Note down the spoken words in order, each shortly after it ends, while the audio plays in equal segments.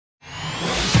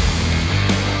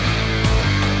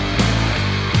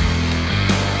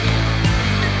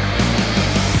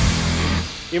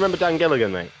You remember Dan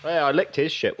Gilligan, mate? Oh, yeah, I licked his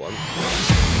shit once.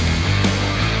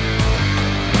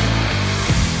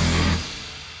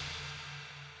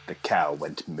 The cow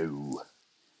went moo.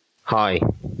 Hi.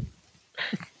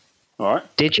 All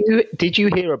right. Did you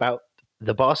hear about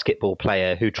the basketball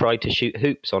player who tried to shoot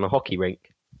hoops on a hockey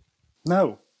rink?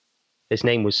 No. His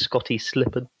name was Scotty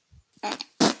Slippen.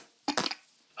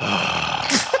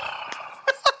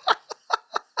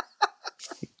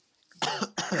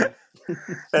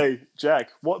 Hey, Jack,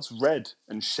 what's red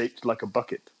and shaped like a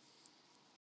bucket?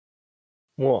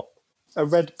 What? A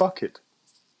red bucket.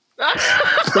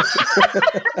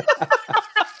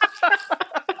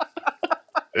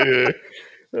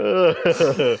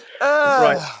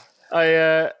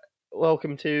 Right.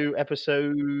 Welcome to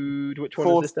episode. Which one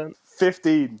is this, Dan?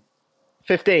 15.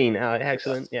 15.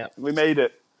 Excellent. Yeah. We made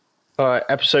it. All right.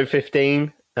 Episode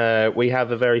 15. We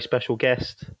have a very special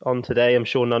guest on today. I'm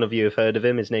sure none of you have heard of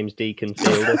him. His name's Deacon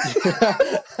Fielder.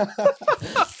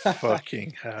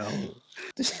 Fucking hell.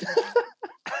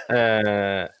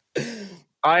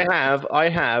 I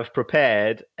have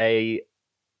prepared a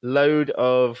load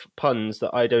of puns that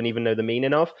I don't even know the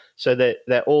meaning of, so that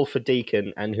they're all for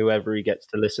Deacon and whoever he gets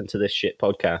to listen to this shit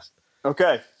podcast.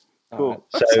 Okay. Cool.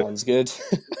 So, sounds good.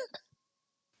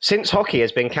 Since hockey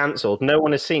has been cancelled, no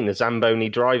one has seen the Zamboni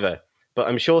driver, but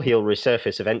I'm sure he'll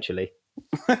resurface eventually.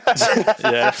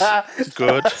 Yes.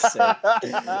 Good.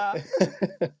 I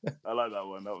like that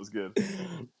one. That was good.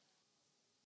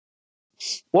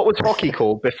 What was hockey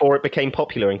called before it became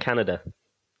popular in Canada?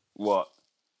 What?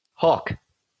 Hock.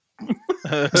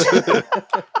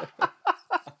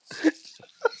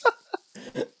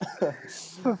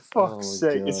 For fuck's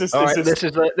sake. All right,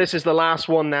 this is the last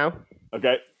one now.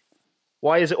 Okay.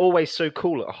 Why is it always so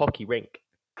cool at a hockey rink?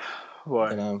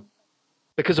 Why? You know.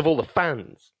 Because of all the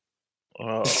fans.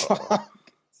 Oh.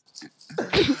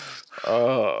 Do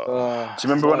you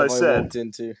remember when I said? walked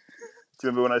into? Do you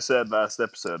remember when I said last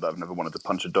episode I've never wanted to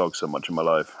punch a dog so much in my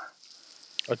life?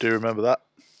 I do remember that.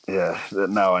 Yeah,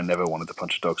 now I never wanted to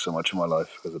punch a dog so much in my life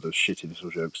because of those shitty little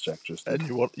jokes Jack just did.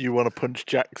 And you want to punch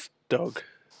Jack's dog?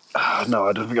 No,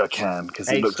 I don't think I can because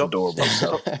he looks adorable.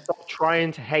 Stop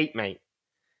trying to hate, mate.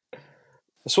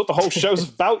 That's what the whole show's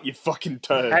about, you fucking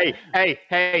turd.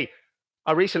 Hey.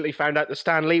 I recently found out that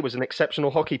Stan Lee was an exceptional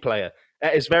hockey player.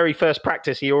 At his very first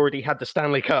practice, he already had the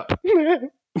Stanley Cup. Oh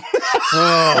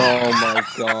my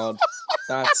god.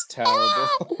 That's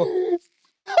terrible.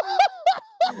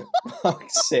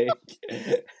 Fuck's sake.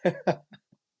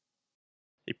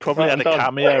 He probably had a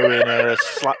cameo in a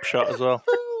Slapshot as well.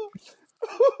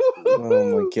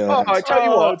 Oh my god. I tell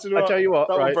you what.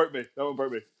 That Right. one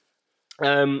broke me.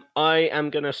 I am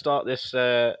going to start this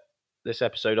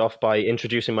episode off by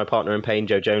introducing my partner in pain,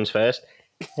 Joe Jones, first.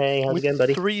 Hey, how's it going,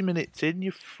 buddy? 3 minutes in,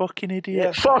 you fucking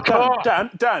idiot. Fuck off!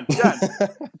 Dan.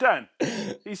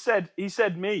 He said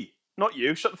me, not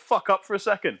you. Shut the fuck up for a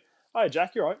second. Hi,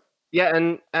 Jack, you all right? Yeah,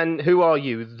 and who are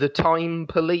you? The Time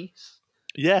Police?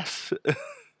 Yes.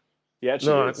 Yeah,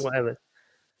 No, is. whatever.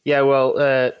 Yeah,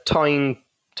 well, Time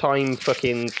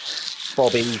fucking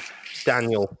Bobby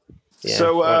Daniel.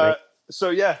 Yeah,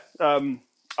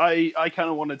 I kind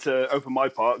of wanted to open my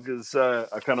part because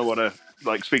I kind of want to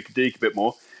speak to Deke a bit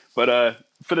more. But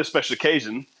for this special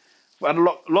occasion, I had a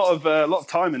lot of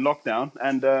time in lockdown,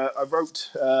 and I wrote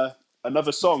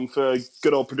another song for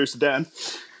good old producer Dan.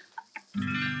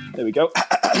 There we go.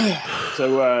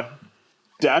 So,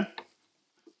 Dan,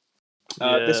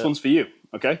 this one's for you.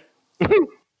 Okay.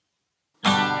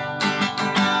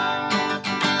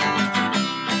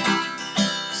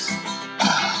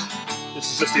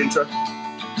 This is just the intro.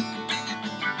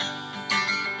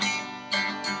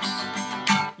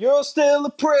 You're still a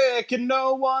prick and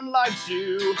no one likes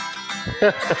you.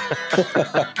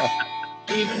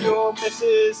 Even your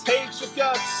missus hates your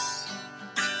guts.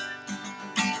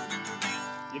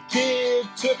 Your kid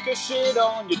took a shit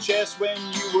on your chest when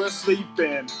you were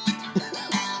sleeping.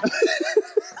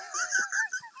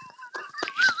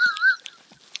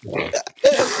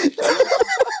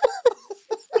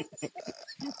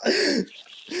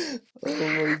 Oh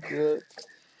my god.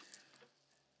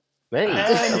 Mate,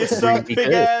 And you suck big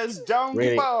ass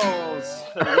donkey balls.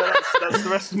 That's the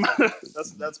rest of my.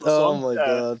 That's my Oh song. my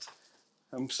god.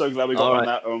 I'm so glad we got All on right.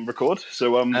 that on record.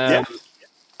 So yeah,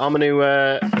 I'm going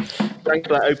to thanks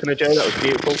for that opener, Joe. That was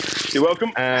beautiful. you're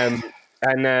welcome.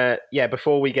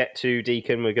 Before we get to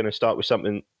Deacon, we're going to start with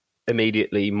something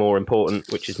immediately more important,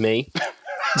 which is me.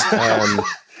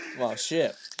 Well,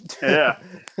 shit. Yeah,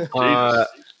 uh,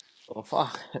 Oh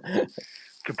fuck.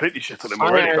 completely shit on him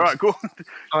already. had- All right, cool.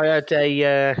 I had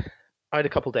a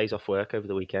couple of days off work over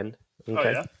the weekend.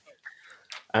 Okay.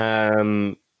 Oh,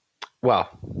 yeah. Well,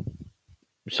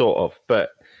 sort of. But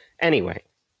anyway,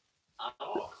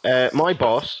 my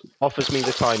boss offers me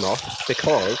the time off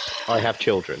because I have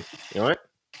children. All right.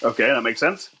 Okay, that makes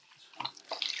sense.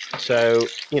 So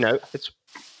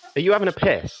Are you having a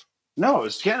piss? No, I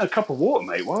was getting a cup of water,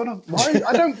 mate. Why?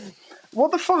 I don't.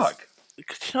 What the fuck?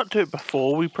 Could you not do it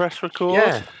before we press record?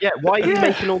 Yeah. Why are you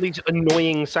making all these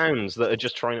annoying sounds that are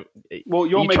just trying to? Well,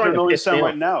 you're making trying an to annoying piss me sound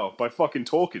right off? now by fucking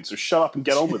talking. So shut up and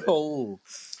get on with it. Oh,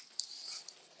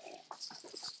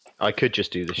 I could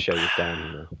just do the show with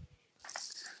Dan.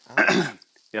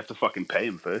 You have to fucking pay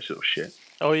him first, little shit.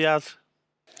 Oh, he has.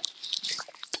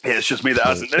 Yeah, it's just me that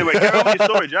hasn't. Anyway, get on with your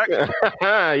story, Jack.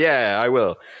 Yeah, I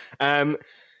will. So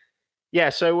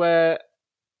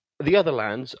the other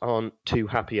lands aren't too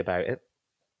happy about it.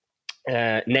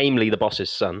 Namely, the boss's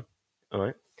son. All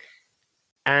right,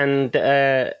 and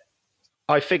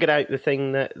I figured out the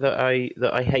thing that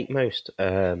I hate most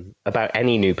about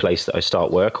any new place that I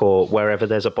start work or wherever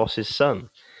there's a boss's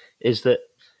son is that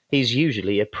he's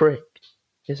usually a prick,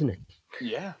 isn't he?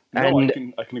 Yeah, no,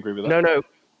 And I can agree with that. No.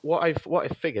 What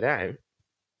I've figured out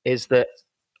is that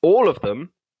all of them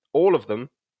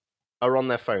are on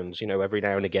their phones. Every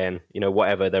now and again,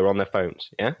 whatever, they're on their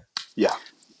phones. Yeah. Yeah.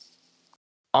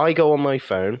 I go on my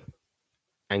phone,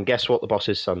 and guess what the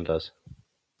boss's son does?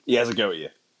 He has a go at you.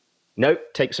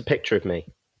 Nope, takes a picture of me.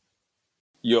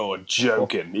 You're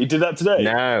joking. He did that today?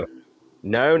 No.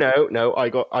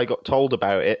 I got told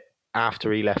about it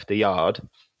after he left the yard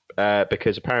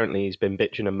because apparently he's been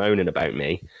bitching and moaning about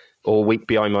me all week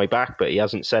behind my back, but he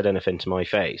hasn't said anything to my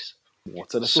face.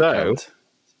 What a little So, cunt.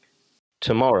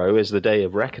 Tomorrow is the day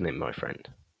of reckoning, my friend.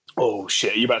 Oh,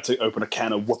 shit. Are you about to open a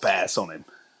can of whoop ass on him?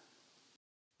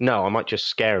 No, I might just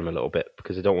scare him a little bit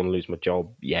because I don't want to lose my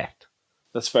job yet.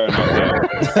 That's fair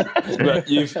enough. But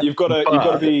you've got to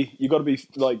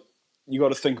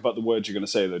think about the words you're going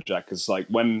to say though, Jack. Because like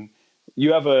when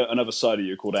you have another side of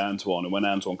you called Antoine, and when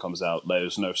Antoine comes out,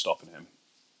 there's no stopping him.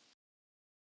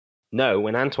 No,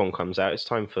 when Antoine comes out, it's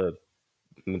time for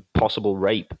possible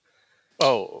rape.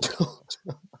 Oh.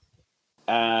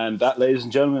 And that, ladies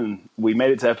and gentlemen, we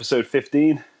made it to episode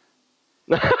 15.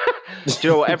 Do you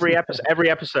know what? Every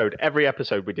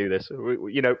episode we do this.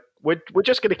 We're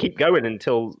just going to keep going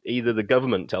until either the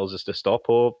government tells us to stop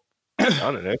or I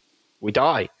don't know, we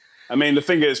die. I mean, the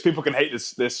thing is, people can hate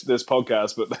this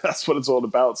podcast, but that's what it's all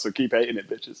about. So keep hating it,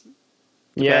 bitches.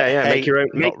 Yeah. Make your own.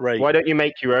 rape. Why don't you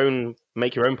make your own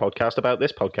podcast about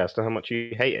this podcast and how much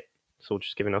you hate it? It's all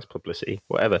just giving us publicity,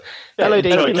 whatever. Yeah, hello,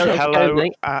 Dean. Hello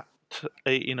at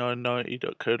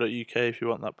 8990.co.uk if you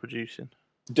want that producing.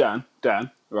 Dan,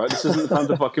 right? This isn't the time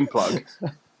to fucking plug,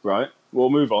 right? We'll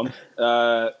move on.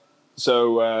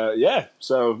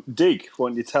 So, Dig, why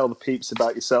don't you tell the peeps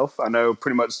about yourself? I know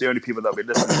pretty much the only people that will be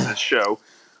listening to this show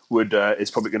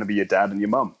is probably going to be your dad and your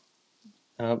mum.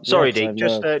 Sorry, Dig,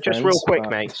 just real quick,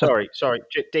 mate. Sorry.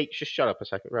 Dig, just shut up a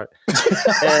second, right?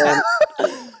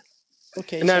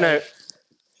 okay. No.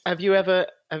 Have you ever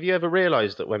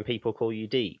realised that when people call you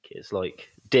Deke, it's like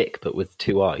Dick but with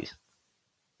two eyes?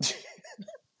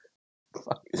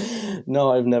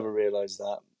 No, I've never realised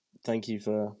that. Thank you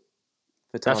for telling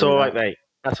That's all me right, that. mate.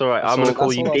 That's all right. I'm going to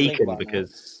call you Deacon about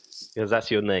because that's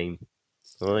your name.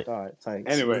 All right. All right,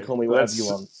 thanks. Anyway, you can call me whatever you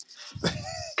want.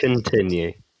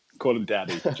 Continue. Call him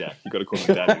Daddy, Jack. You've got to call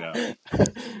him Daddy now.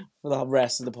 For the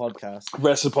rest of the podcast.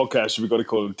 Rest of the podcast, we've got to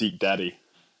call him Deep Daddy.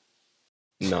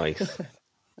 Nice.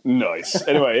 Nice.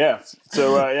 Anyway, yeah.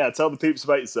 So, tell the peeps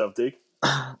about yourself, Deke.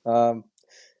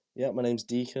 Yeah, my name's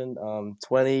Deacon.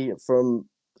 20, from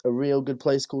a real good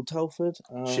place called Telford.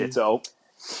 Shithole.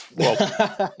 Well,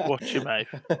 watch your mouth.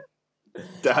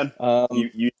 Dan,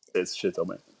 you it's shithole,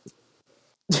 mate.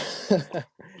 Dan,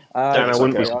 I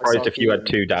wouldn't be surprised if you had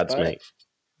two dads, mate.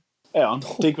 Hang on.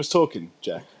 Deke was talking,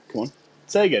 Jack. Come on.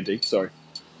 Say again, Deke. Sorry.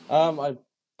 I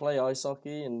play ice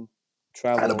hockey and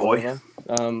travel. Attaboy.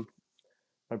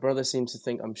 My brother seems to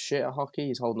think I'm shit at hockey.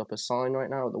 He's holding up a sign right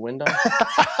now at the window.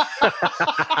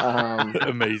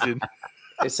 Amazing.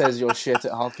 It says you're shit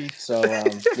at hockey. So,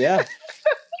 yeah.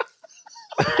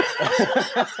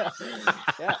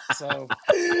 Yeah, so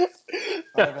I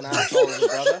have an asshole as a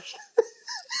brother.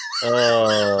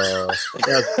 Oh,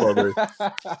 that's funny.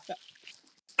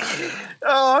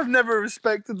 Oh, I've never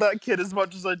respected that kid as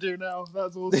much as I do now.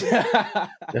 That's awesome.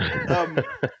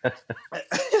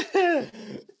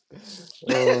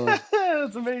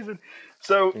 That's amazing.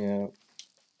 So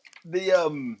Yeah.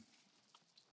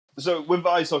 So with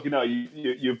ice hockey now,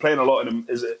 you're playing a lot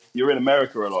you're in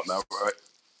America a lot now, right?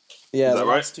 Yeah, Is that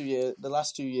right? The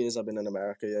last 2 years I've been in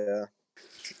America, yeah.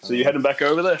 So you heading back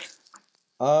over there?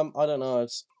 I don't know,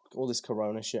 it's all this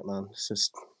corona shit, man. It's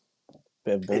just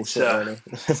bit of It's bullshit. Really.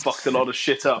 fucked a lot of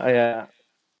shit up.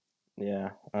 Yeah.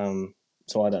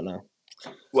 So I don't know.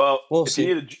 Well, We'll if see.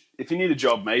 you need a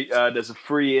job, mate, there's a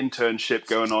free internship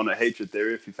going on at Hatred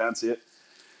Theory if you fancy it.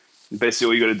 Basically,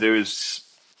 all you got to do is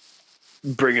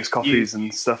bring us coffees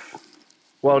and stuff.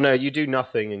 Well, no, you do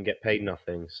nothing and get paid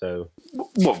nothing. So,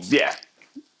 Well, yeah.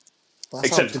 That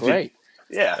sounds great.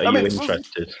 Are you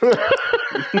interested?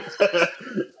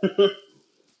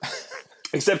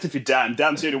 Except if you're Dan.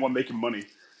 Dan's the only one making money.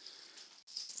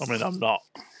 I mean, I'm not.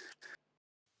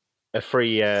 A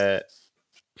free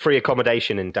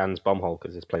accommodation in Dan's bumhole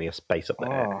because there's plenty of space up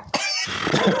there. Oh.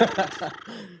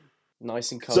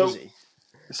 Nice and cozy.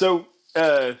 So,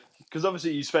 because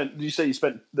obviously you spent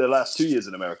the last 2 years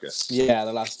in America. Yeah,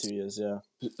 the last 2 years. Yeah.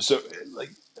 So, like,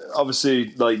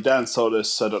 obviously, like Dan's told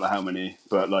us, I don't know how many,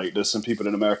 but like, there's some people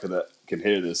in America that can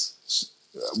hear this.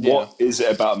 What is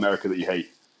it about America that you hate?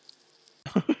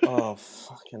 Oh,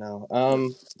 fucking hell.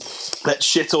 Let's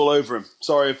shit all over him.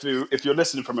 Sorry if you're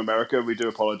listening from America, we do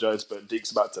apologise, but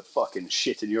Deke's about to fucking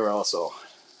shit in your arsehole.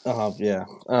 Yeah.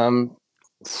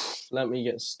 Let me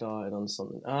get started on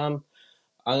something. I'm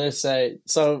gonna say.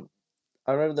 So,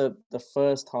 I remember the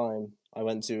first time I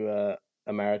went to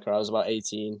America. I was about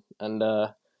 18, and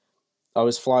I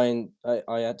was flying.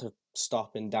 I had to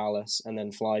stop in Dallas and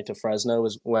then fly to Fresno,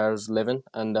 was where I was living,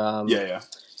 and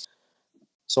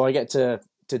So I get to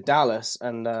Dallas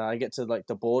and I get to like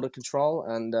the border control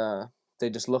and they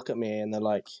just look at me and they're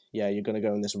like, "Yeah, you're gonna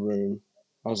go in this room."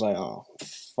 I was like, "Oh,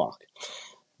 fuck."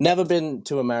 Never been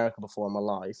to America before in my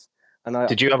life, and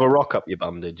Did you have a rock up your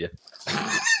bum? Did you?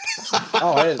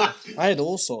 I had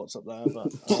all sorts up there,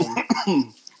 but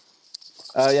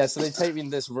so they take me in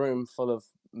this room full of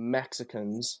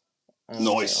Mexicans.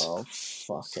 Nice. Like, oh,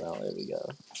 fucking hell, here we go.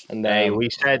 And we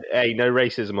said, no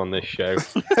racism on this show.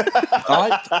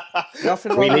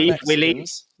 Nothing we wrong leave with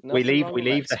Mexicans. we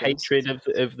leave the hatred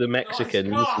of the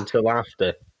Mexicans until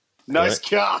after. Nice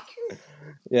cock.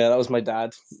 Yeah, that was my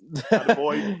dad.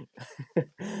 Boy.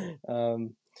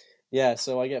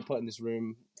 So I get put in this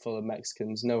room full of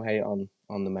Mexicans. No hate on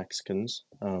the Mexicans.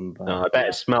 But... No, I bet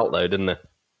it smelt though, didn't it?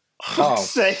 Oh.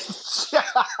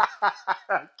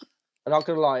 I'm not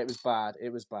gonna lie, it was bad.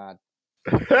 It was bad.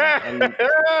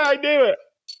 I knew it.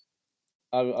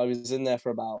 I was in there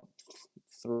for about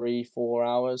 3-4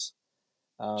 hours.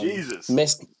 Jesus.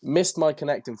 Missed my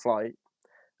connecting flight.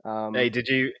 Hey, did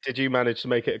you manage to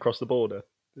make it across the border?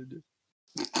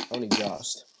 Only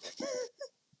just.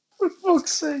 For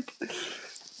fuck's sake.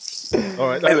 All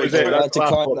right, that was it. I had to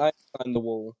climb the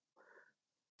wall.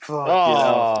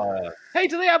 Hey,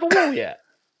 do they have a wall yet?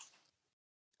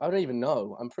 I don't even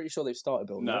know. I'm pretty sure they've started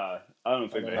building it. No, I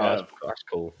don't think they have. That's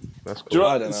cool. That's cool.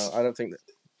 I don't know. I don't think that.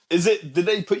 Did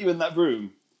they put you in that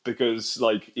room because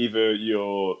like either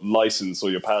your license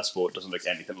or your passport doesn't look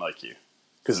anything like you?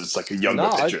 Because it's like a younger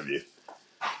picture of you.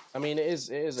 I mean, it is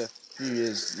a few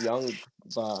years young,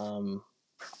 but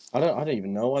I don't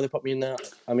even know why they put me in there.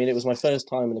 I mean, it was my first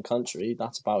time in the country.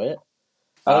 That's about it.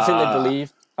 I don't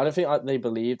think they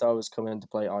believed I was coming to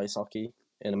play ice hockey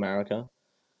in America.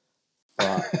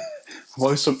 But...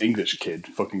 Why is some English kid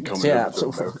fucking coming over to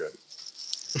America?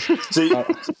 See, I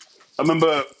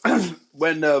remember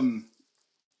when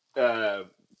I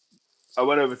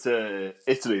went over to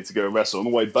Italy to go wrestle. On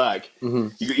the way back,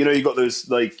 you got those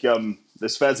like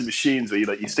there's fancy machines where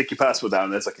you stick your passport down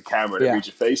and there's like a camera that reads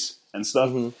your face and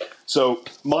stuff. So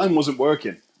mine wasn't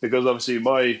working because obviously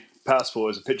my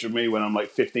passport is a picture of me when I'm like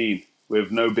 15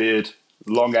 with no beard,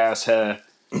 long ass hair,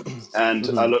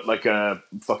 and I look like a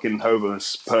fucking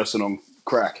homeless person on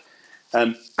crack.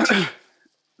 And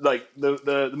like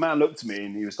the man looked at me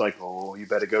and he was like, "Oh, you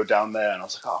better go down there." And I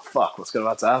was like, "Oh fuck, what's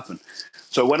going to happen?"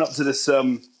 So I went up to this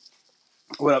the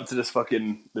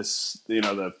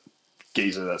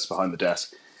geezer that's behind the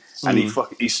desk, and he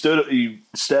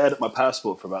stared at my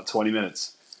passport for about 20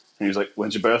 minutes, and he was like,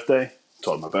 "When's your birthday?" I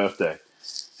told him my birthday,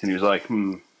 and he was like,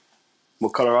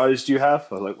 "What color eyes do you have?"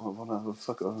 I was like, "What the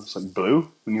fuck?" I was like,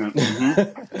 "Blue." And he went,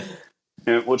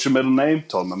 "Mm-hmm." "What's your middle name?"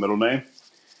 Told him my middle name.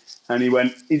 And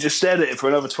he just stared at it for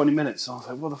another 20 minutes. I was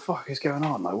like, "What the fuck is going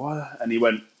on? Like, what?" And he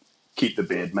went, "Keep the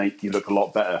beard, mate. You look a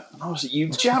lot better." And I was like, "You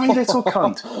jammy little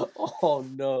cunt." Oh,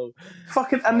 no.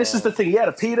 Fucking, and this is the thing. He had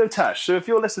a pedo tash. So if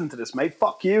you're listening to this, mate,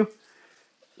 fuck you.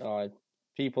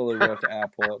 People who work at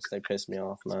airports, they piss me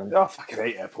off, man. I fucking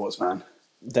hate airports, man.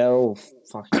 They're all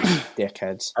fucking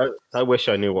dickheads. I wish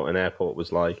I knew what an airport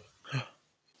was like.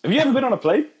 Have you ever been on a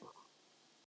plane?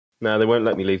 No, they won't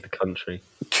let me leave the country.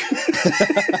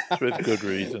 With good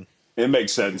reason. It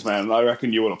makes sense, man. I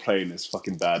reckon you on a plane is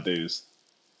fucking bad news.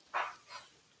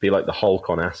 Be like the Hulk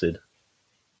on acid.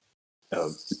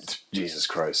 Oh, Jesus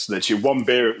Christ! Literally one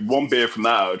beer from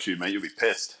that attitude, mate, you'll be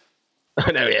pissed.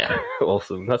 I know, yeah.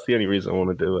 Awesome. That's the only reason I want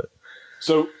to do it.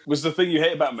 So, was the thing you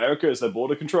hate about America is their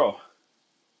border control?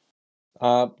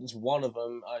 It's one of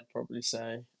them, I'd probably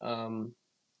say.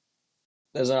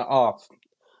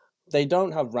 They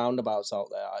don't have roundabouts out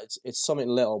there. It's something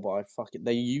little, but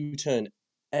they U-turn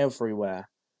everywhere,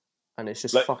 and it's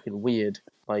just fucking weird.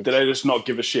 Like, do they just not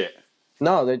give a shit?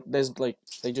 No,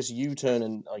 they just U-turn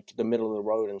in like the middle of the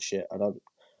road and shit. I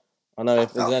know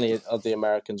if there's any of the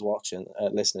Americans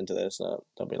listening to this,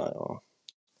 they'll be like, "Oh,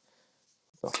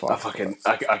 the fuck."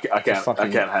 I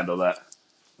can't handle that.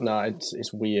 No,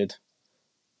 it's weird.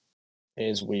 It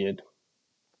is weird.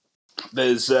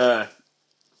 There's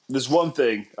one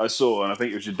thing I saw, and I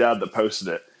think it was your dad that posted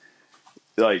it.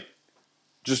 Like,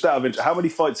 just out of interest, how many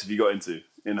fights have you got into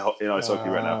in ice hockey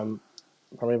right now?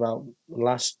 Probably about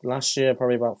last year.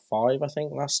 Probably about 5, I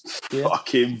think. Last year.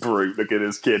 Fucking brute! Look at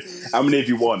this kid. How many have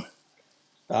you won?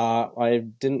 I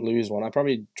didn't lose one. I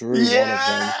probably drew one of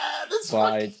them,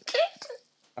 but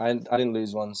I didn't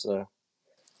lose one. So,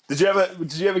 did you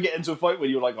ever get into a fight where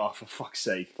you were like, "Oh, for fuck's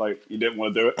sake!" Like you didn't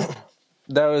want to do it?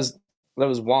 There was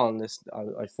one.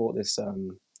 I fought this. I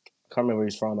can't remember where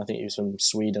he's from. I think he was from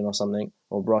Sweden or something,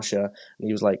 or Russia, and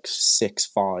he was like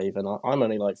 6'5", and I'm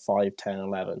only like 5'10",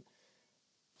 11.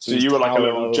 So you were like a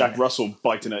little Jack Russell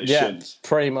biting at his shins.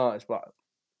 Pretty much, but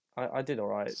I did all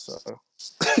right. So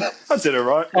I did all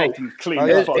right. I can clean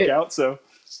the fuck out. So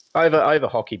I have a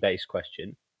hockey-based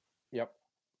question. Yep.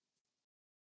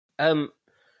 You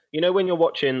know when you're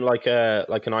watching like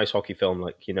an ice hockey film,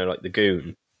 like like The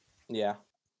Goon. Yeah.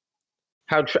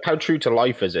 How true to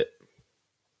life is it?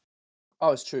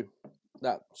 Oh, it's true.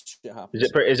 That shit happens. Is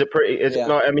it pretty? Is it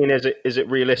not? I mean, is it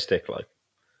realistic? Like.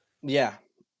 Yeah.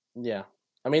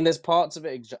 I mean, there's parts of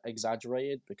it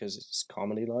exaggerated because it's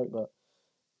comedy, like, but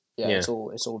it's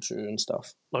all true and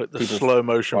stuff. Like the slow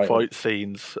motion fight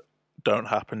scenes don't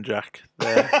happen, Jack.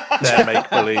 They're make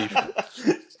believe.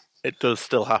 It does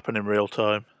still happen in real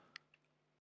time.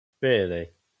 Really?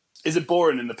 Is it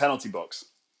boring in the penalty box?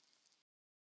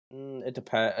 It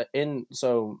depends.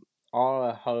 So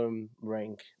our home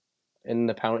rink, in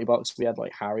the penalty box, we had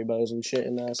like Haribo's and shit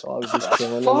in there, so I was just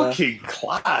chilling in there. Fucking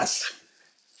class.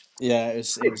 Yeah, it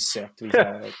was sick. To be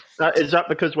fair. Is that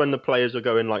because when the players are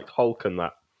going like Hulk and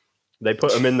that, they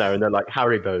put them in there and they're like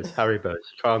Haribo's,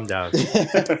 calm down.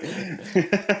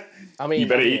 I mean, you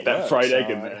better eat that fried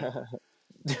egg in there.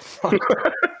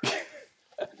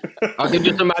 I can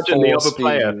just imagine the other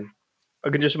player. I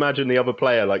can just imagine the other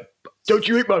player like, "Don't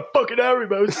you eat my fucking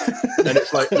Haribo's?" And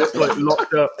it's like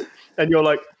locked up, and you're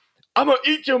like, "I'm gonna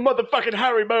eat your motherfucking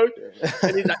Haribo's,"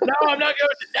 and he's like, "No, I'm not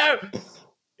going to." No.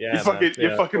 Yeah,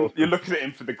 you're looking at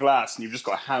him for the glass, and you've just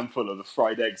got a handful of the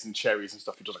fried eggs and cherries and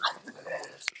stuff. You're just like,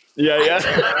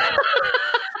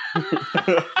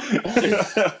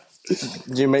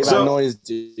 Do you make that noise?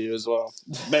 Do you as well,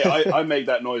 mate? I make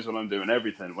that noise when I'm doing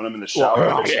everything. When I'm in the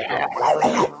shower.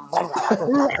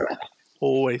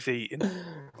 Always eating.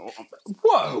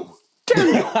 Whoa!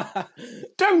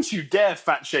 Don't you dare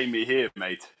fat shame me here,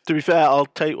 mate. To be fair, I'll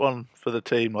take one for the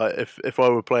team. Like if I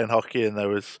were playing hockey and there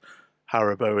was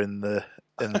Haribo in the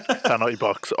penalty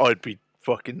box, I'd be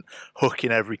fucking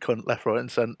hooking every cunt left, right,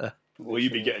 and centre. Well,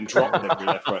 you'd be getting dropped every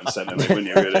left, right, and centre, mate, wouldn't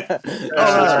you? Really?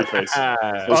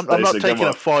 I'm not taking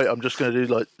a fight. I'm just going to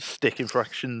do like stick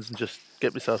infractions and just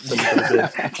get myself sent to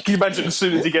the bin. Can you imagine as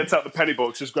soon as he gets out the penny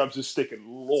box, just grabs his stick and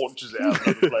launches it out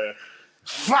at the player?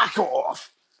 Fuck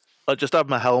off! I just have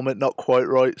my helmet not quite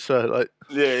right, so like.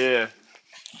 Yeah.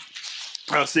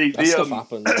 I'll see. That stuff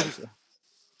happens.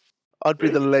 I'd be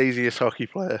the laziest hockey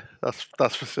player.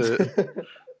 That's for certain.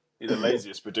 You're the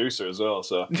laziest producer as well,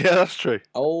 so. Yeah, that's true.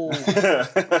 Oh.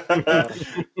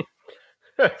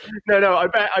 No. I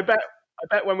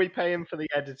bet when we pay him for the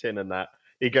editing and that,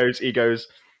 he goes.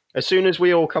 As soon as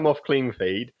we all come off clean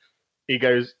feed, he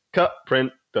goes cut,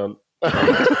 print, done.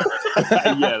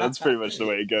 Yeah, that's pretty much the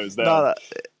way it goes down. No,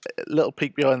 little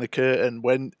peek behind the curtain.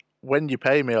 When you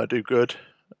pay me, I do good.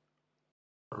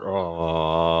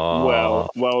 Oh.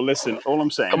 Well. Listen. All I'm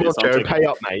saying is, Joe, pay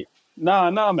up, mate.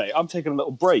 Nah, mate. I'm taking a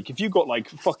little break. If you got like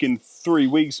fucking 3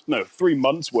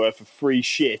 months worth of free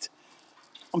shit,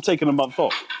 I'm taking a month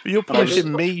off. But you're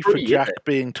punishing me for Jack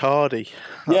being tardy.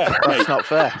 That's not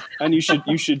fair. And you should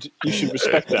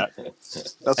respect that.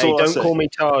 That's hey, all. Don't call me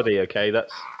tardy, okay?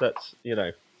 That's I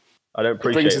don't appreciate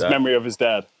that. Brings his memory of his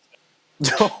dad.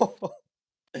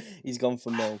 He's gone for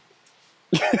Mo.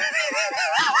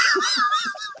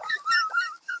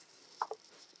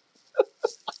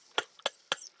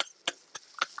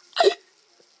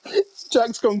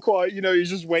 Jack's gone quiet. He's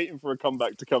just waiting for a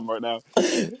comeback to come right now.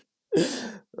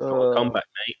 Can't come back,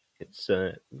 mate. It's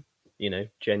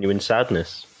genuine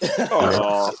sadness.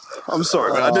 Oh, I'm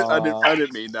sorry, man. I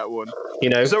didn't mean that one.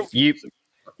 So,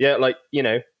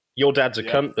 your dad's a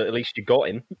Yeah. cunt, but at least you got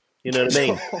him. You know what I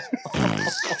mean?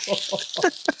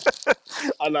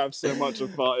 I laughed so much I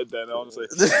farted then, honestly.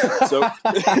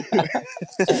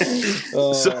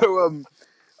 Oh. So,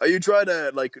 are you trying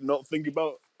to not think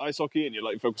about ice hockey and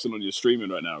you're focusing on your streaming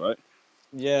right now, right?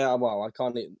 Yeah, well, I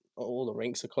can't. All the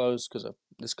rinks are closed because of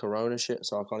this Corona shit,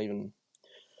 so I can't even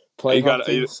play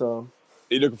hockey. Are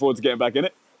you looking forward to getting back in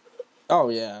it? Oh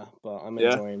yeah, but I'm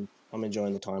Yeah.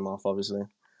 enjoying the time off. Obviously,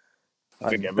 I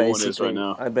think everyone is right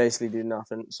now. I basically do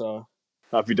nothing. So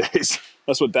Happy days.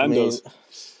 That's what Dan does.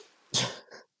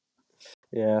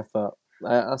 Yeah, but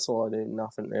that's all I do.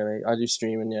 Nothing really. I do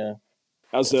streaming. Yeah.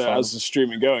 How's the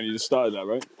streaming going? You just started that,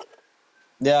 right?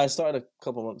 Yeah, I started a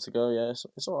couple months ago. Yeah, it's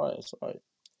all right. It's all right.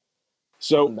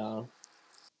 So Up and down.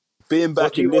 being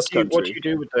back in this country, what do you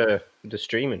do with the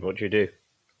streaming? What do you do?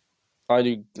 I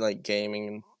do gaming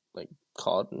and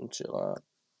COD and shit like that.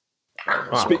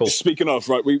 Cool. Speaking of,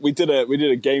 right, we did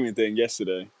a gaming thing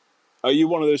yesterday. Are you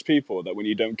one of those people that when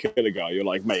you don't kill a guy, you're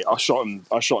like, mate, I shot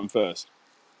him first?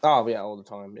 Oh yeah, all the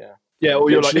time. Yeah. Yeah,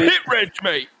 or you're like, hit reg,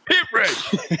 mate, hit reg.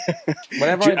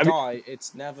 Whenever I die,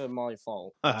 it's never my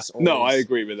fault. It's No, I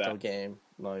agree with that. the game.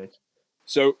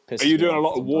 So, pisses are you me doing a off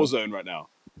lot of sometimes. Warzone right now?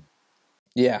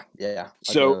 Yeah.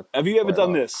 So, have you ever quite a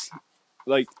done lot. this?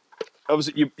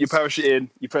 Obviously, you parachute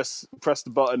in, you press the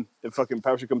button, the fucking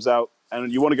parachute comes out,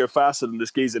 and you want to go faster than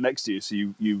this geezer next to you, so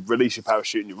you release your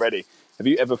parachute and you're ready. Have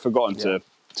you ever forgotten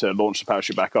to launch the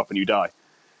parachute back up and you die?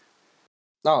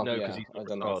 Oh, No, yeah, 'cause he's I've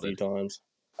done that a few times.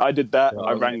 I did that. Oh,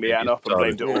 I rang Leanne up and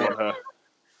blamed it all on her.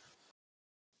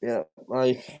 Yeah,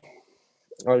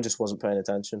 I just wasn't paying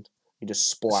attention. He just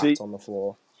splat on the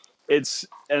floor. It's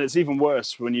even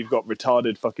worse when you've got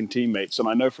retarded fucking teammates, and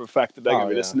I know for a fact that they're going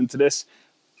to be listening to this.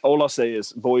 All I'll say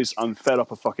is, boys, I'm fed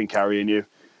up of fucking carrying you.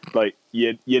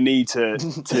 You need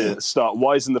to start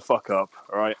wising the fuck up,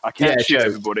 all right? I can't shoot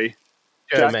everybody.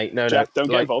 Joe, mate, no, Jack, don't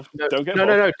get involved. Don't get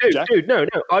involved. No, dude, no.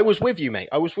 I was with you, mate.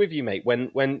 When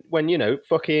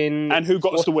fucking. And who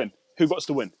got us to win? Who got us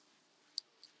to win?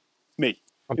 Me.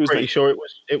 I'm pretty sure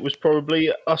it was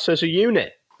probably us as a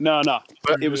unit. No.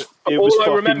 It was. All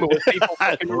I remember was people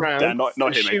fucking around, Dan, not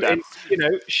him, shooting,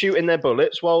 Dan. Shooting their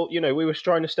bullets while we were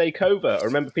trying to stay covert. I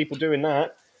remember people doing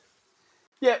that.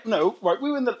 Yeah, no, right.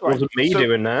 We were in the. It wasn't me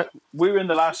doing that. We were in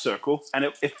the last circle, and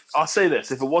if I'll say this,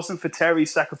 if it wasn't for Terry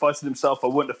sacrificing himself, I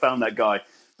wouldn't have found that guy.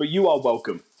 But you are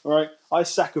welcome. All right, I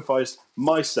sacrificed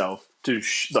myself to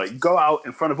go out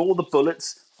in front of all the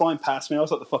bullets, flying past me. I was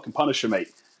like the fucking Punisher, mate.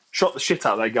 Shot the shit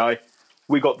out of that guy.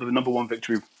 We got the number one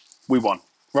victory. We won.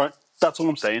 Right? That's all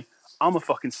I'm saying. I'm a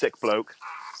fucking sick bloke.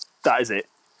 That is it.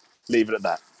 Leave it at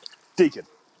that. Deacon.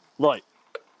 Right.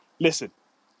 Listen.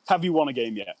 Have you won a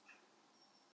game yet?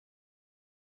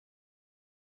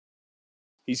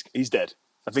 He's dead.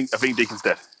 I think Deacon's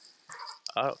dead.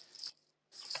 Oh.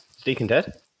 Is Deacon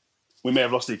dead? We may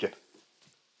have lost Deacon.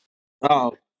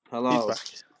 Oh, hello.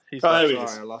 He's back. There he is.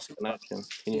 Sorry, I lost connection.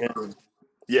 Can you hear me?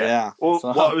 Yeah. Well,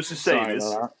 what I was just saying is,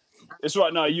 about it's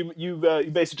right now. You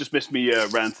basically just missed me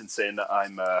ranting, saying that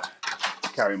I'm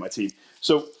carrying my team.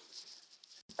 So,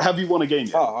 have you won a game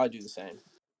yet? Oh, I do the same.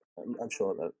 I'm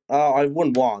sure that. Oh, I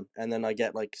won one, and then I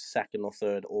get second or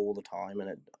third all the time,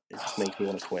 and it just makes me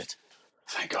want to quit.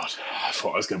 Thank God. I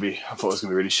thought it was gonna be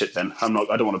really shit. Then I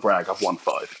don't want to brag. I've won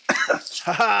 5.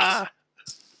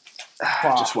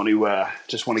 Just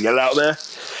want to get it out there.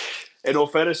 In all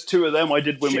fairness, 2 of them I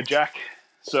did win with Jack.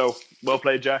 So well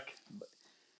played, Jack.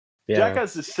 Yeah. Jack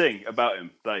has this thing about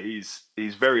him that he's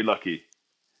very lucky.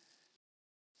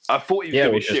 I thought he was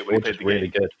going to be shit when he played the really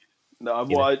game. Good. No,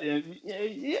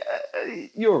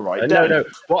 you're right. No.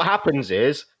 What happens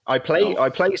is I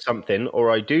play something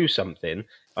or I do something.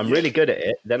 I'm really good at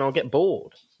it. Then I'll get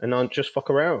bored and I'll just fuck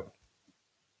around.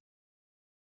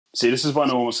 See, this is why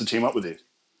no one wants to team up with you.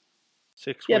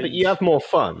 6 Yeah, wins. but you have more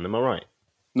fun. Am I right?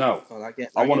 No. Well, that game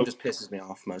just pisses me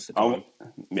off most of the time.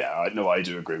 I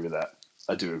do agree with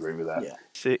that. Yeah.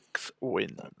 6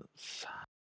 wins.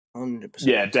 100%.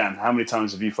 Yeah, Dan, how many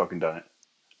times have you fucking done it?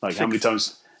 How many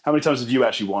times have you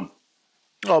actually won?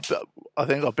 Oh, I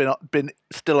think I've been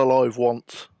still alive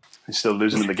once. You're still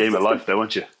losing in the game of life, though,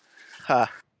 aren't you? Ha.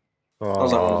 I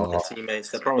was like one of my teammates.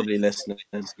 They're probably listening.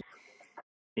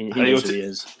 He knows who he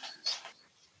is.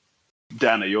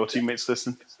 Dan, are your teammates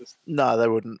listening? No, they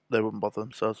wouldn't bother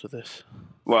themselves with this.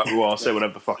 Well, I'll say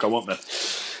whatever the fuck I want then.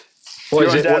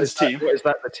 What is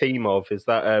that the team of? Is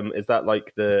that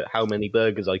like the how many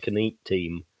burgers I can eat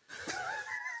team?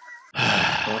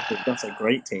 I think that's a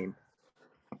great team.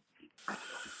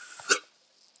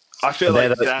 I feel They're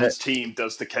like the- Dan's team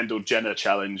does the Kendall Jenner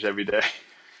challenge every day.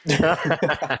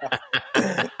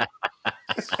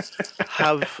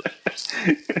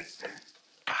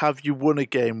 Have you won a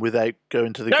game without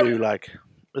going to the No. gulag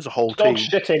as a whole Dog team?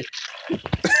 shitting.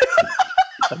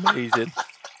 Amazing.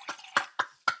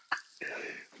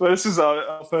 Well, this is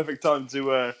our perfect time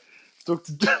to talk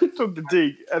to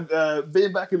Deke. And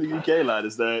being back in the UK, lad,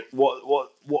 is there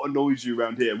what annoys you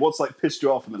around here? What's like pissed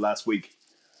you off in the last week?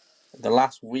 The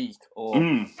last week, or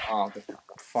Mm. the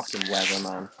fucking weather,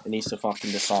 man. It needs to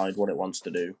fucking decide what it wants to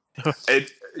do.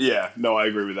 No, I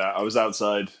agree with that. I was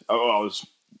outside. I was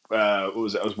what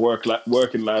was it? I was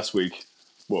working last week.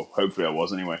 Well, hopefully I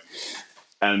was anyway.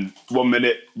 And 1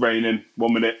 minute raining,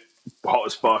 1 minute hot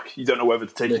as fuck. You don't know whether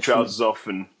to take your trousers off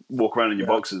and walk around in your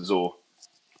boxers or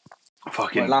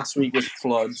fucking. Like last week was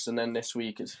floods, and then this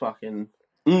week it's fucking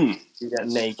Mm. you get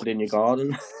naked in your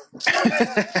garden.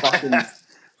 Fucking.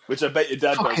 Which I bet your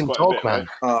dad does Fucking quite dog, a bit, man. right?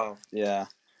 Oh yeah.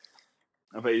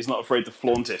 I bet he's not afraid to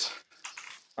flaunt it.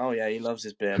 Oh yeah, he loves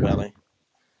his beer belly.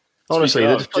 Honestly,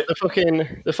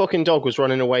 Speaking the fucking dog was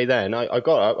running away then. I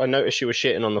got up, I noticed she was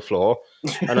shitting on the floor,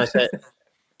 and I said,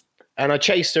 and I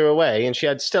chased her away, and she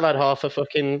still had half a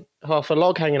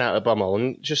log hanging out of her bumhole,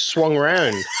 and just swung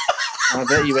around. I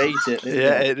bet you ate it.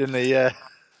 Didn't you? Yeah.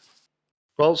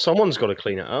 Well, someone's got to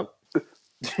clean it up.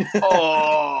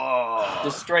 Oh!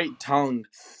 The straight tongue.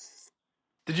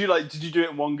 Did you do it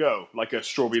in one go, like a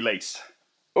strawberry lace?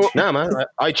 No, man,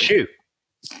 I chew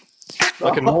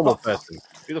like a normal person.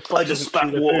 Who the fuck I just doesn't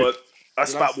spat chew the water. food? I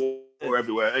spat water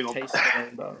everywhere. Hang on. Taste the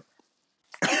rainbow.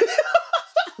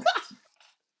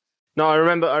 No, I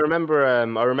remember.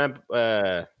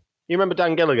 You remember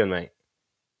Dan Gilligan, mate?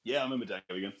 Yeah, I remember Dan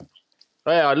Gilligan.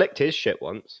 Oh yeah, I licked his shit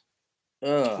once.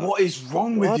 Ugh. What is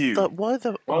wrong with you? Why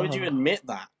would you admit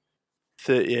that?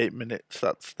 38 minutes.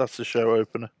 That's the show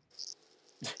opener.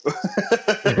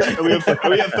 are we at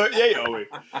 38? Are we?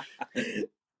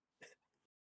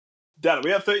 Dan, are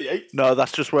we at 38? No,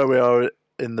 that's just where we are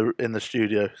in the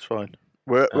studio. It's fine.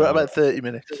 We're at about 30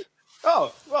 minutes.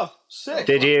 Oh, well, sick.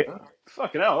 Did you?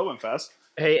 Fucking hell, that went fast.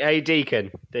 Hey,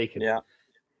 Deacon. Yeah.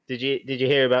 Did you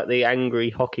hear about the angry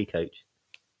hockey coach?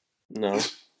 No.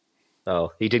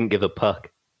 Oh, he didn't give a puck.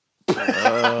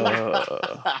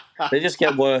 They just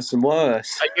get worse and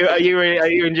worse. Are you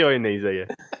enjoying these? Are you?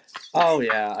 Oh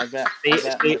yeah, I bet.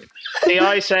 See,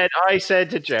 I said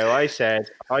to Joe, I said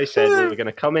we're going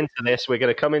to come into this. We're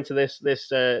going to come into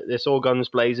this all guns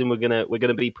blazing. We're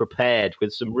gonna be prepared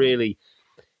with some really,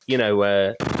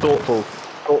 thoughtful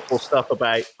stuff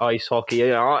about ice hockey. You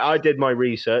know, I did my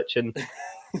research and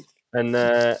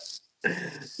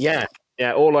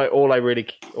yeah. All I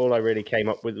really came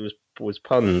up with was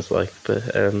puns, like.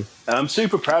 But And I'm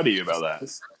super proud of you about that.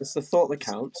 It's the thought that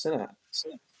counts, isn't it?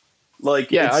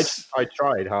 Like, yeah, I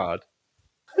tried hard.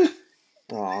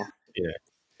 Oh. Yeah.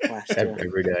 Bless you.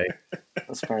 Every day.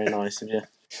 That's very nice of you.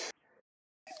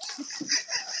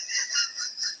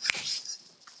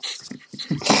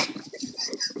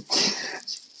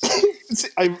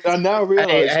 I now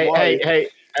realise why. Hey,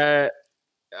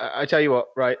 I tell you what,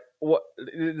 right? What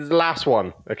the last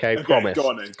one? Okay, promise.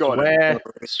 Go on.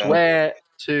 Swear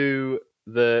to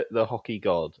the hockey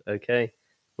god. Okay,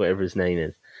 whatever his name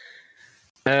is.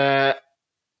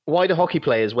 Why do hockey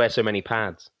players wear so many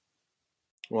pads?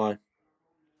 Why?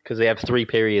 Because they have 3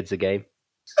 periods a game.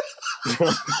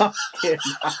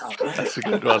 That's a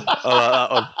good one. I like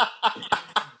that one.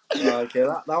 Okay,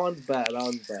 that one's better. That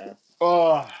one's better.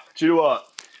 Oh, do you know what?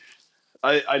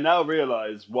 I now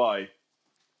realise why.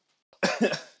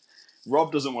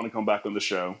 Rob doesn't want to come back on the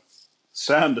show.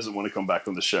 Sam doesn't want to come back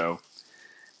on the show.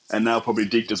 And now probably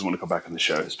Deke doesn't want to come back on the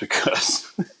show. It's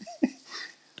because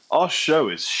our show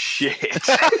is shit.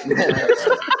 I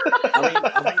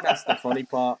think that's the funny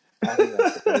part.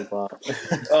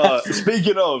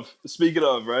 Speaking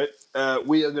of, right?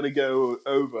 We are going to go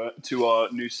over to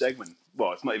our new segment.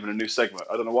 Well, it's not even a new segment.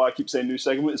 I don't know why I keep saying new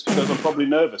segment. It's because I'm probably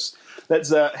nervous. Let's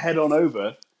head on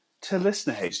over to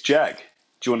Listener Haze. Jack,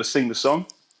 do you want to sing the song?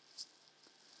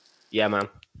 Yeah, man.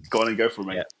 Go on and go for it,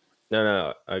 mate. Yeah.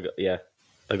 No, I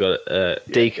got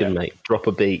it. Deacon, mate, drop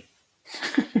a beat.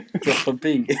 Drop a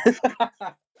beat.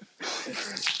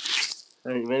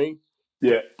 Are you ready?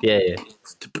 Yeah. Yeah.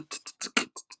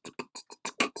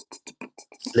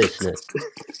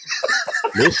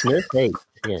 Listener, hey.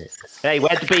 Yeah. Hey,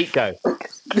 where'd the beat go?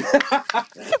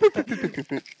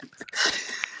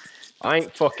 I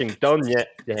ain't fucking done yet.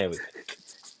 There we go.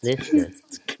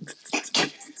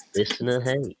 Listener,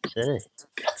 hey. Yeah.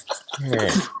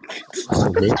 Oh,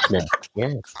 listener,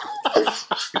 yeah.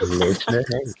 Listener,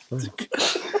 hey.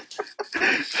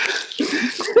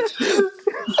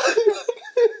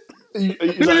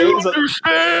 Is that it?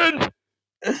 understand?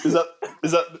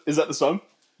 Is that the song?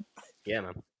 Yeah,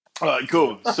 man. All right,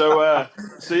 cool. So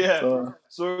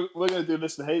we're going to do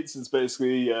Listen Hates. It's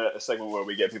basically a segment where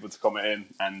we get people to comment in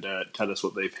and tell us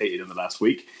what they've hated in the last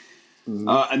week.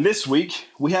 And this week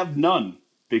we have none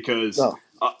because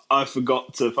I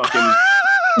forgot to fucking.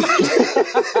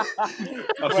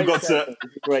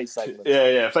 Great segment.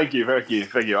 Yeah. Thank you. I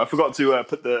forgot to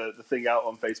put the thing out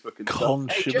on Facebook and stuff.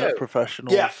 Consummate Joe.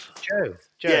 professionals. Yeah.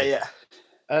 Joe. Yeah.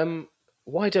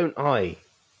 Why don't I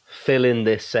fill in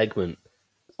this segment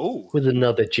Oh, with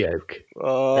another joke?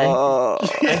 go for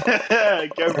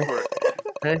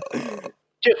it.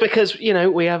 Just because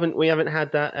we haven't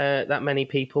had that many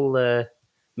people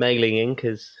mailing in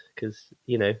because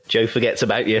Joe forgets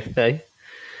about you. Hey?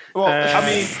 Well, I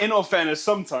mean, in all fairness,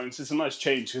 sometimes it's a nice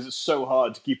change because it's so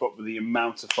hard to keep up with the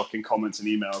amount of fucking comments and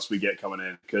emails we get coming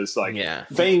in. Because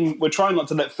fame, we're trying not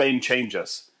to let fame change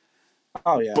us.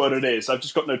 Oh yeah, but it is. I've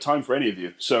just got no time for any of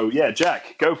you. So yeah,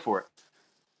 Jack, go for it.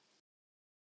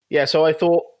 Yeah. So I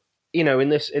thought, in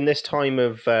this time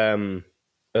of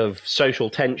social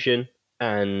tension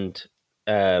and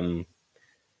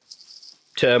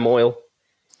turmoil,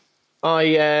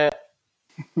 I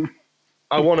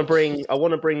want to bring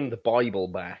the Bible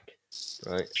back,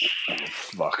 right?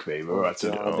 Fuck me, we're about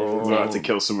to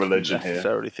kill some religion here. I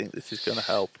necessarily think this is going to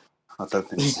help. I don't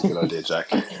think it's a good idea, Jack.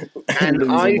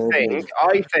 And I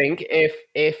think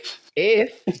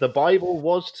if the Bible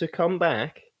was to come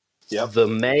back, the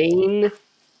main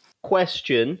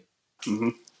question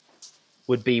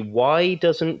would be, why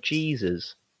doesn't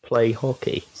Jesus play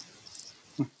hockey?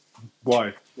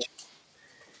 Why?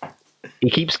 He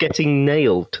keeps getting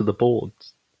nailed to the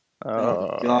boards.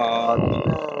 Oh God!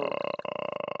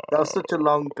 That was such a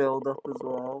long build-up as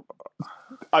well.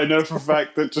 I know for a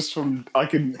fact that I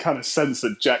can kind of sense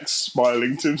that Jack's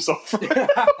smiling to himself.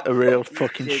 A real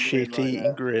fucking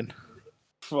shit-eating grin.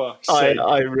 Fuck's I sake.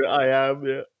 am,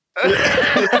 yeah.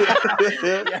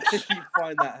 Yeah, you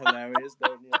find that hilarious,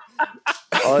 don't you?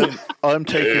 I'm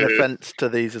taking offence to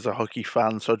these as a hockey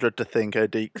fan, so I dread to think how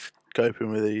Deke's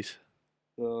coping with these.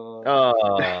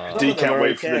 Deke can't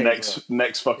wait for the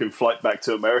next fucking flight back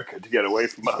to America to get away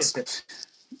from us.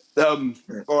 All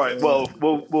right, well,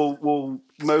 we'll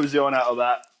mosey on out of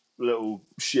that little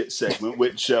shit segment,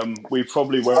 which we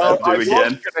probably won't ever do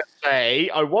again.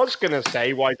 I was gonna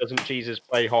say, why doesn't Jesus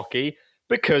play hockey?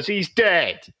 Because he's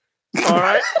dead. All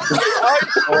right.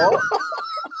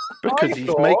 Because he's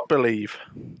make-believe.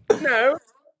 No,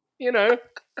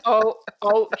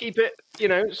 I'll keep it,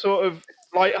 sort of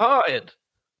light-hearted.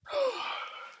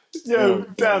 Yo,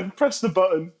 Dan, press the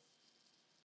button.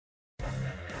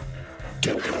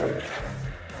 Decade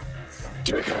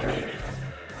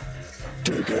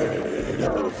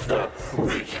of the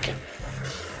week.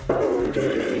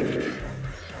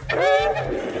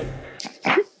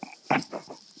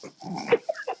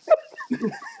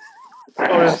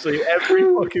 Honestly, every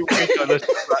fucking week I listen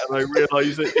to that and I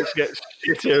realise it just gets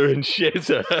shitter and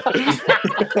shitter.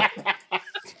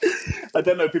 I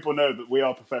don't know if people know, but we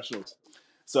are professionals.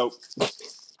 So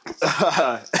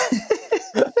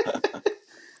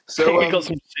we got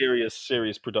some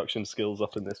serious production skills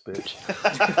up in this bitch.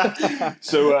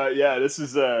 So this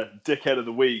is Dickhead of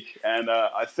the Week, and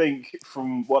I think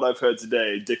from what I've heard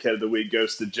today, Dickhead of the Week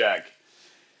goes to Jack.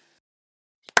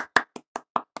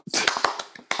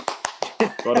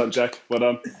 Well done, Jack. Well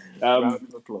done. Round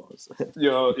of applause.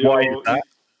 Why is that?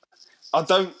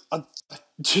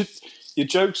 Your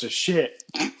jokes are shit.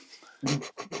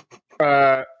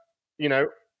 Wasn't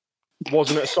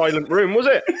it a silent room, was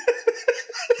it?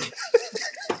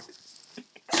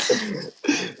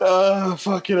 Oh,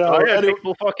 fucking hell. I had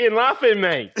people fucking laughing,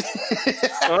 mate.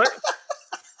 Right?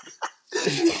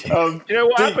 You know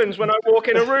what happens when I walk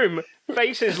in a room?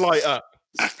 Faces light up.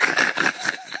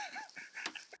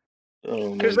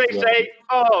 Because they say,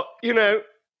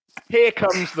 here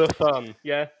comes the fun.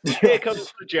 Yeah. Here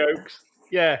comes the jokes.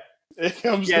 Yeah. Here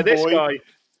comes this boy. guy.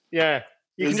 Yeah.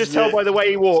 You can just tell by the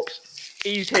way he walks.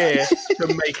 He's here to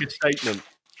make a statement.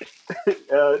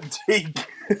 Deke,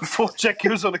 before Jack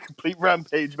goes on a complete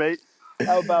rampage, mate,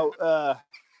 how about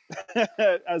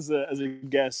as a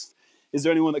guest, is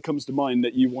there anyone that comes to mind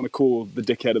that you want to call the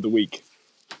Dickhead of the Week?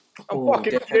 I'm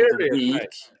fucking furious,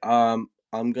 mate. I'm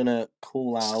gonna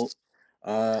call out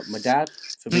my dad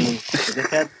for being a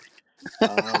dickhead,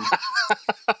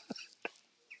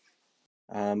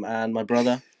 and my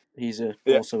brother. He's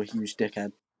also a huge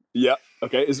dickhead. Yeah.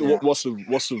 Okay. What's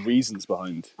the reasons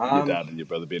behind your dad and your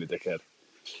brother being a dickhead?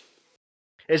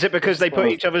 Is it because they put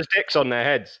each other's dicks on their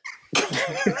heads?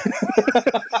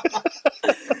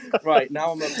 Right,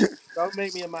 now don't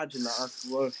make me imagine that. That's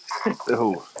worse.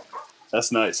 Oh,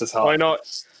 that's nice. That's hot. Why not?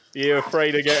 You're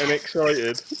afraid of getting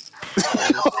excited.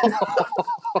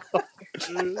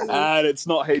 And it's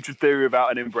not hatred theory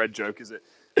about an inbred joke, is it?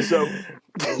 So,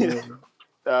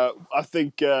 I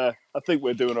think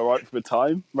we're doing all right for the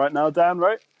time right now, Dan.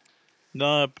 Right?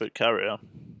 No, but carry on.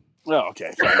 Oh,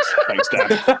 okay. Thanks,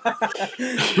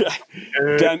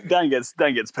 Dan. Dan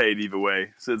gets paid either way,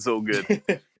 so it's all good.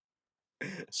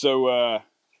 So,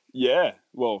 yeah.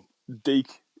 Well,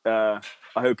 Deke, I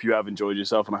hope you have enjoyed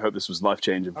yourself, and I hope this was life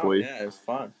changing for you. Yeah, it was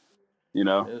fun. You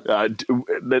know,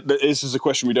 this is a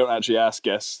question we don't actually ask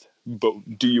guests, but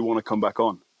do you want to come back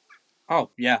on? Oh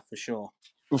yeah, for sure.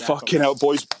 Well, fucking hell,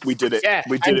 boys, we did it. Yeah,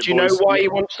 we did and it, do you know boys. why he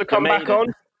wants to come made back it. on?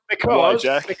 Why, Because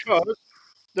Jack?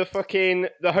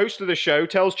 the host of the show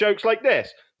tells jokes like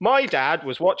this. My dad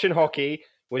was watching hockey,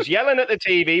 was yelling at the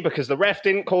TV because the ref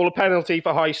didn't call a penalty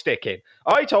for high sticking.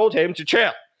 I told him to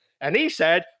chill, and he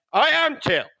said, "I am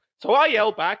chill." So I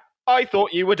yelled back, "I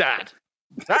thought you were dad."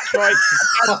 That's right.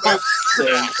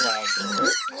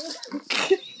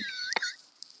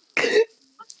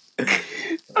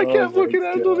 I can't fucking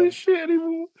handle this shit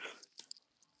anymore.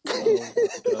 Oh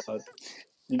my god!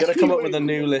 You gotta come up with a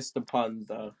new list of puns,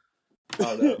 though.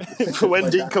 Oh no! For when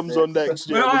Deke comes on next,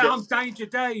 yeah, Right, we'll I'm Danger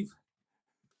Dave.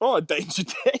 Oh, Danger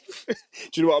Dave.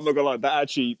 Do you know what? I'm not gonna lie. That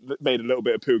actually made a little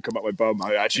bit of poo come out my bum.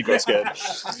 I actually got scared.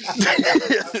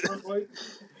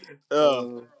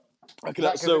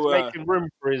 Making room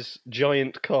for his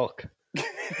giant cock.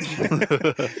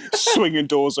 Swinging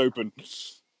doors open.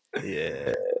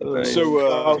 Yeah.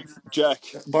 So, Jack.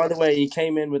 By the way, he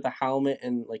came in with a helmet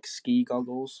and like ski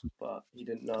goggles, but he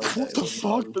didn't know. What the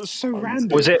fuck? That's so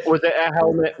random. Was it a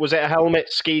helmet? Was it a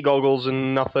helmet, ski goggles,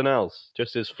 and nothing else?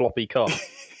 Just his floppy cock.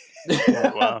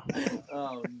 Oh, wow.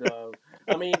 Oh no!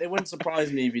 I mean, it wouldn't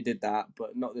surprise me if he did that,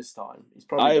 but not this time. He's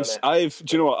probably done it.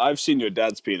 Do you know what? I've seen your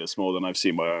dad's penis more than I've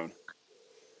seen my own.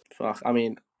 Fuck! I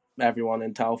mean, everyone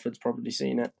in Telford's probably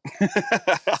seen it.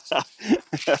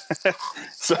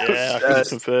 So, Yeah, I can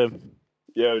confirm.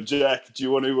 Yo, Jack, do you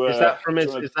want to? Is that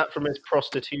from his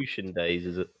prostitution days?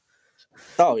 Is it?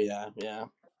 Oh yeah.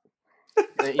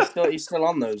 He's still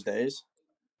on those days.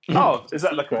 Oh, is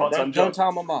that like a part-time Don't job?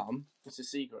 tell my mom. It's a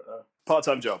secret though.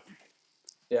 Part-time job.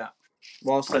 Yeah.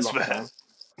 Whilst in That's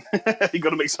lockdown. You got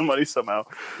to make some money somehow.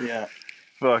 Yeah.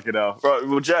 Fucking hell. Right,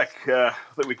 well, Jack, I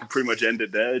think we can pretty much end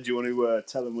it there. Do you want to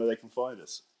tell them where they can find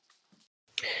us?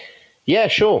 Yeah,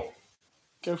 sure.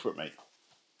 Go for it, mate.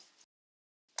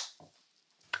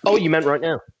 Oh, you meant right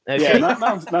now? Okay. Yeah,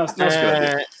 now's good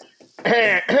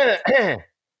idea.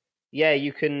 Yeah,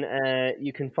 you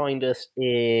can find us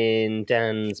in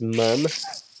Dan's mum.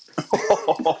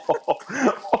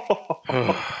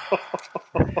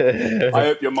 I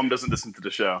hope your mum doesn't listen to the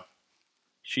show.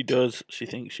 She does. She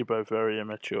thinks you're both very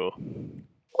immature.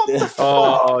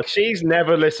 Oh, she's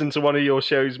never listened to one of your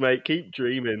shows, mate. Keep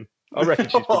dreaming. I reckon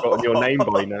she's forgotten your name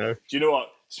by now. Do you know what?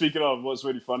 Speaking of, what's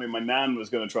really funny, my nan was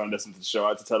going to try and listen to the show. I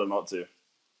had to tell her not to.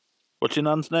 What's your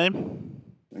nan's name?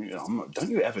 Don't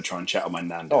you ever try and chat with my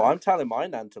nan. Oh, I'm telling my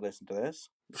nan to listen to this.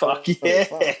 Fuck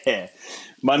yeah!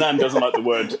 My nan doesn't like the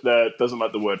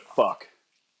word fuck,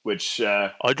 which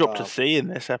I dropped a C in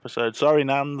this episode. Sorry,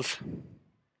 nans.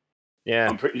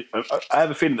 Yeah. I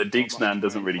have a feeling that Deke's nan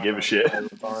doesn't really give a shit.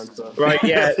 Right,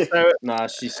 yeah. So, Nah,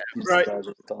 she's Right. all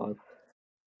the time.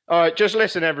 all right, just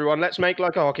listen, everyone. Let's make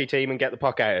like a hockey team and get the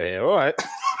puck out of here, all right?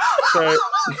 So,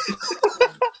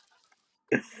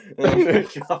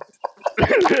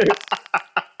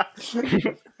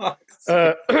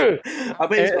 I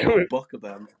bet he's got a book of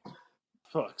them.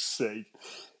 Fuck's sake!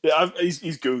 Yeah, he's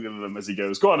googling them as he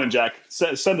goes. Go on, then, Jack.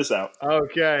 Send us out.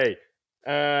 okay.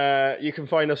 You can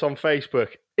find us on Facebook,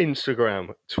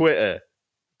 Instagram, Twitter,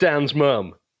 Dan's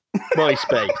mum,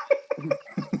 MySpace.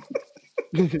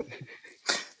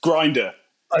 Grinder.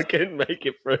 I couldn't make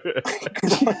it through.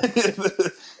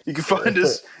 You can find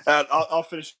us. I'll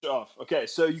finish it off. Okay,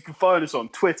 so you can find us on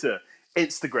Twitter,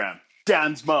 Instagram,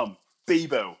 Dan's mum,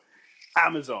 Bebo,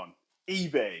 Amazon,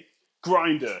 eBay,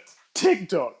 Grinder,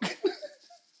 TikTok.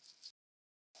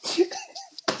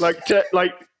 like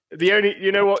the only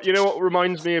you know what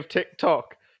reminds me of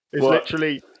TikTok is What?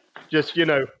 literally just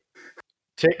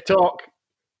TikTok,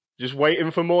 just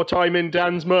waiting for more time in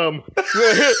Dan's mum.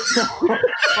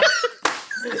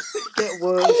 Get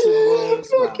worse and worse.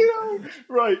 Fucking hell.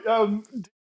 Right.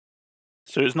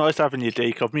 So it's nice having you,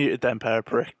 Deke. I've muted them pair of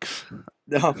pricks.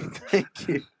 No, thank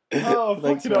you. Oh,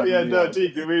 Thanks fucking for hell. Yeah, having me no, on.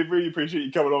 Deke, we really appreciate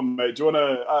you coming on, mate. Do you want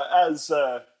to, as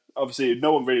obviously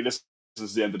no one really listens to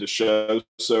the end of the show,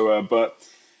 so, but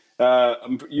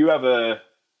you have a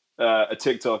a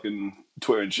TikTok and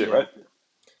Twitter and shit, Yeah. right?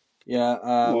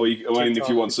 Yeah. Or if TikTok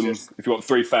you want is some, just- if you want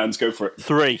 3 fans, go for it.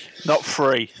 3, not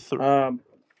 3.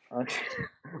 okay.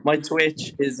 My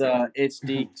Twitch is it's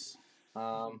Deeks,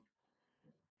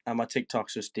 and my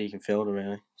TikTok's just Deacon Fielder,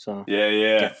 really. So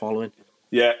Yeah. get following.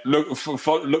 Yeah, look for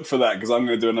that, because I'm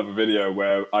going to do another video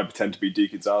where I pretend to be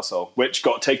Deacon's arsehole, which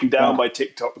got taken down by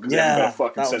TikTok because they haven't got a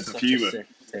fucking that was sense of such a humour. sick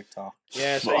TikTok.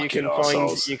 Yeah, so you Fucking can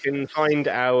find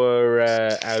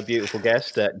arseholes. our beautiful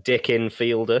guest at Dickin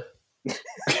Fielder.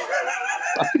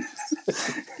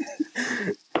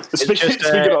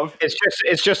 Speaking of,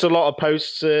 it's just a lot of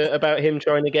posts about him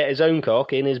trying to get his own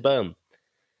cock in his bum.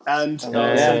 and Oh,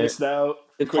 I'll yeah. say this now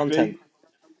Good quickly. content.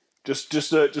 Just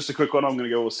a quick one. I'm going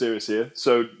to go all serious here.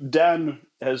 So Dan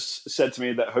has said to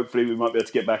me that hopefully we might be able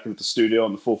to get back into the studio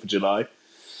on the 4th of July.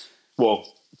 Well,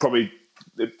 probably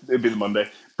it'd be the Monday,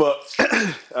 but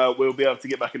we'll be able to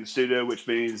get back in the studio, which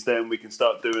means then we can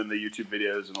start doing the YouTube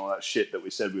videos and all that shit that we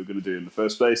said we were going to do in the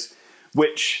first place.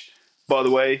 Which, by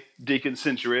the way, Deacon,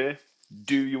 since you're here,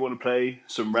 do you want to play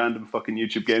some random fucking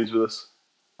YouTube games with us?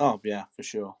 Oh yeah, for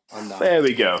sure. I'm down. There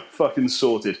we go. Fucking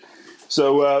sorted.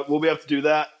 So we'll be able to do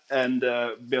that and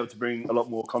be able to bring a lot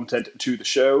more content to the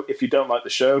show. If you don't like the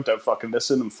show, don't fucking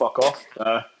listen and fuck off.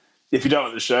 If you don't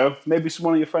like the show, maybe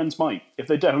one of your friends might. If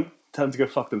they don't, tell them to go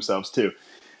fuck themselves too.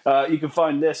 You can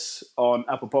find this on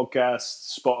Apple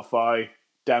Podcasts, Spotify,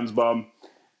 Dan's Bum.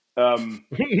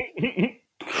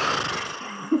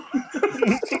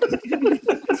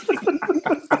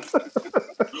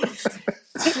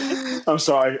 I'm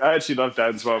sorry. I actually love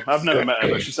Dan's Bum. I've never met her,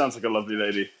 but she sounds like a lovely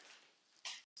lady.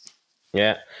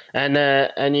 Yeah,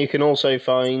 and you can also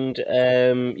find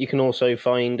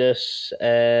us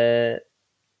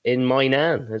in My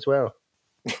Nan as well.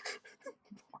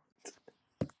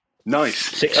 Nice.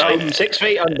 6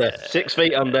 feet under. 6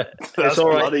 feet under. That's It's all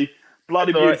right. bloody It's all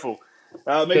right. beautiful.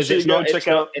 Make sure you It's go not, and check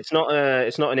out. It's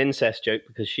not an incest joke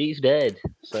because she's dead.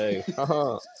 So,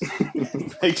 haha.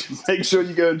 Make sure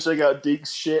you go and check out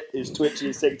Deke's shit, his Twitch,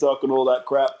 his TikTok, and all that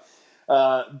crap.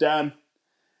 Dan,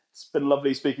 it's been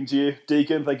lovely speaking to you.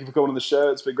 Deacon, thank you for coming on the show.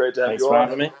 It's been great to have Thanks you for on.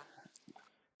 having me.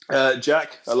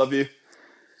 Jack, I love you.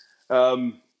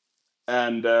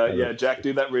 Yeah, Jack,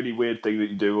 do that really weird thing that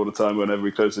you do all the time whenever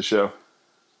we close the show.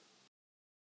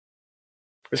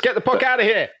 Let's get the fuck out of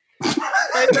here. He's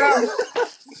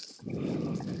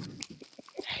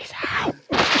out.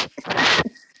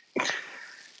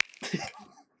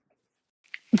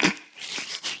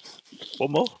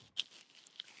 One more.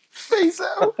 Face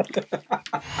out.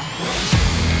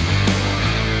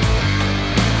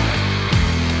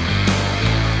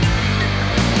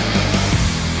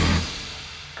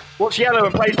 What's yellow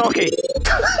and plays hockey?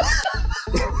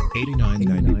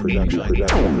 89 production.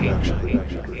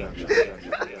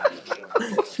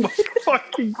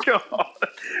 Fucking God.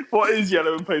 What is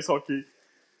yellow and plays hockey?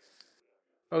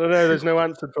 I don't know. There's no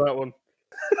answer to that one.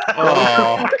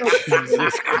 Oh,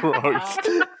 Jesus Christ.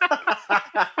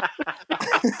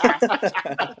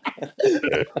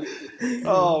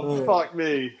 Oh, fuck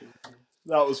me.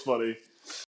 That was funny.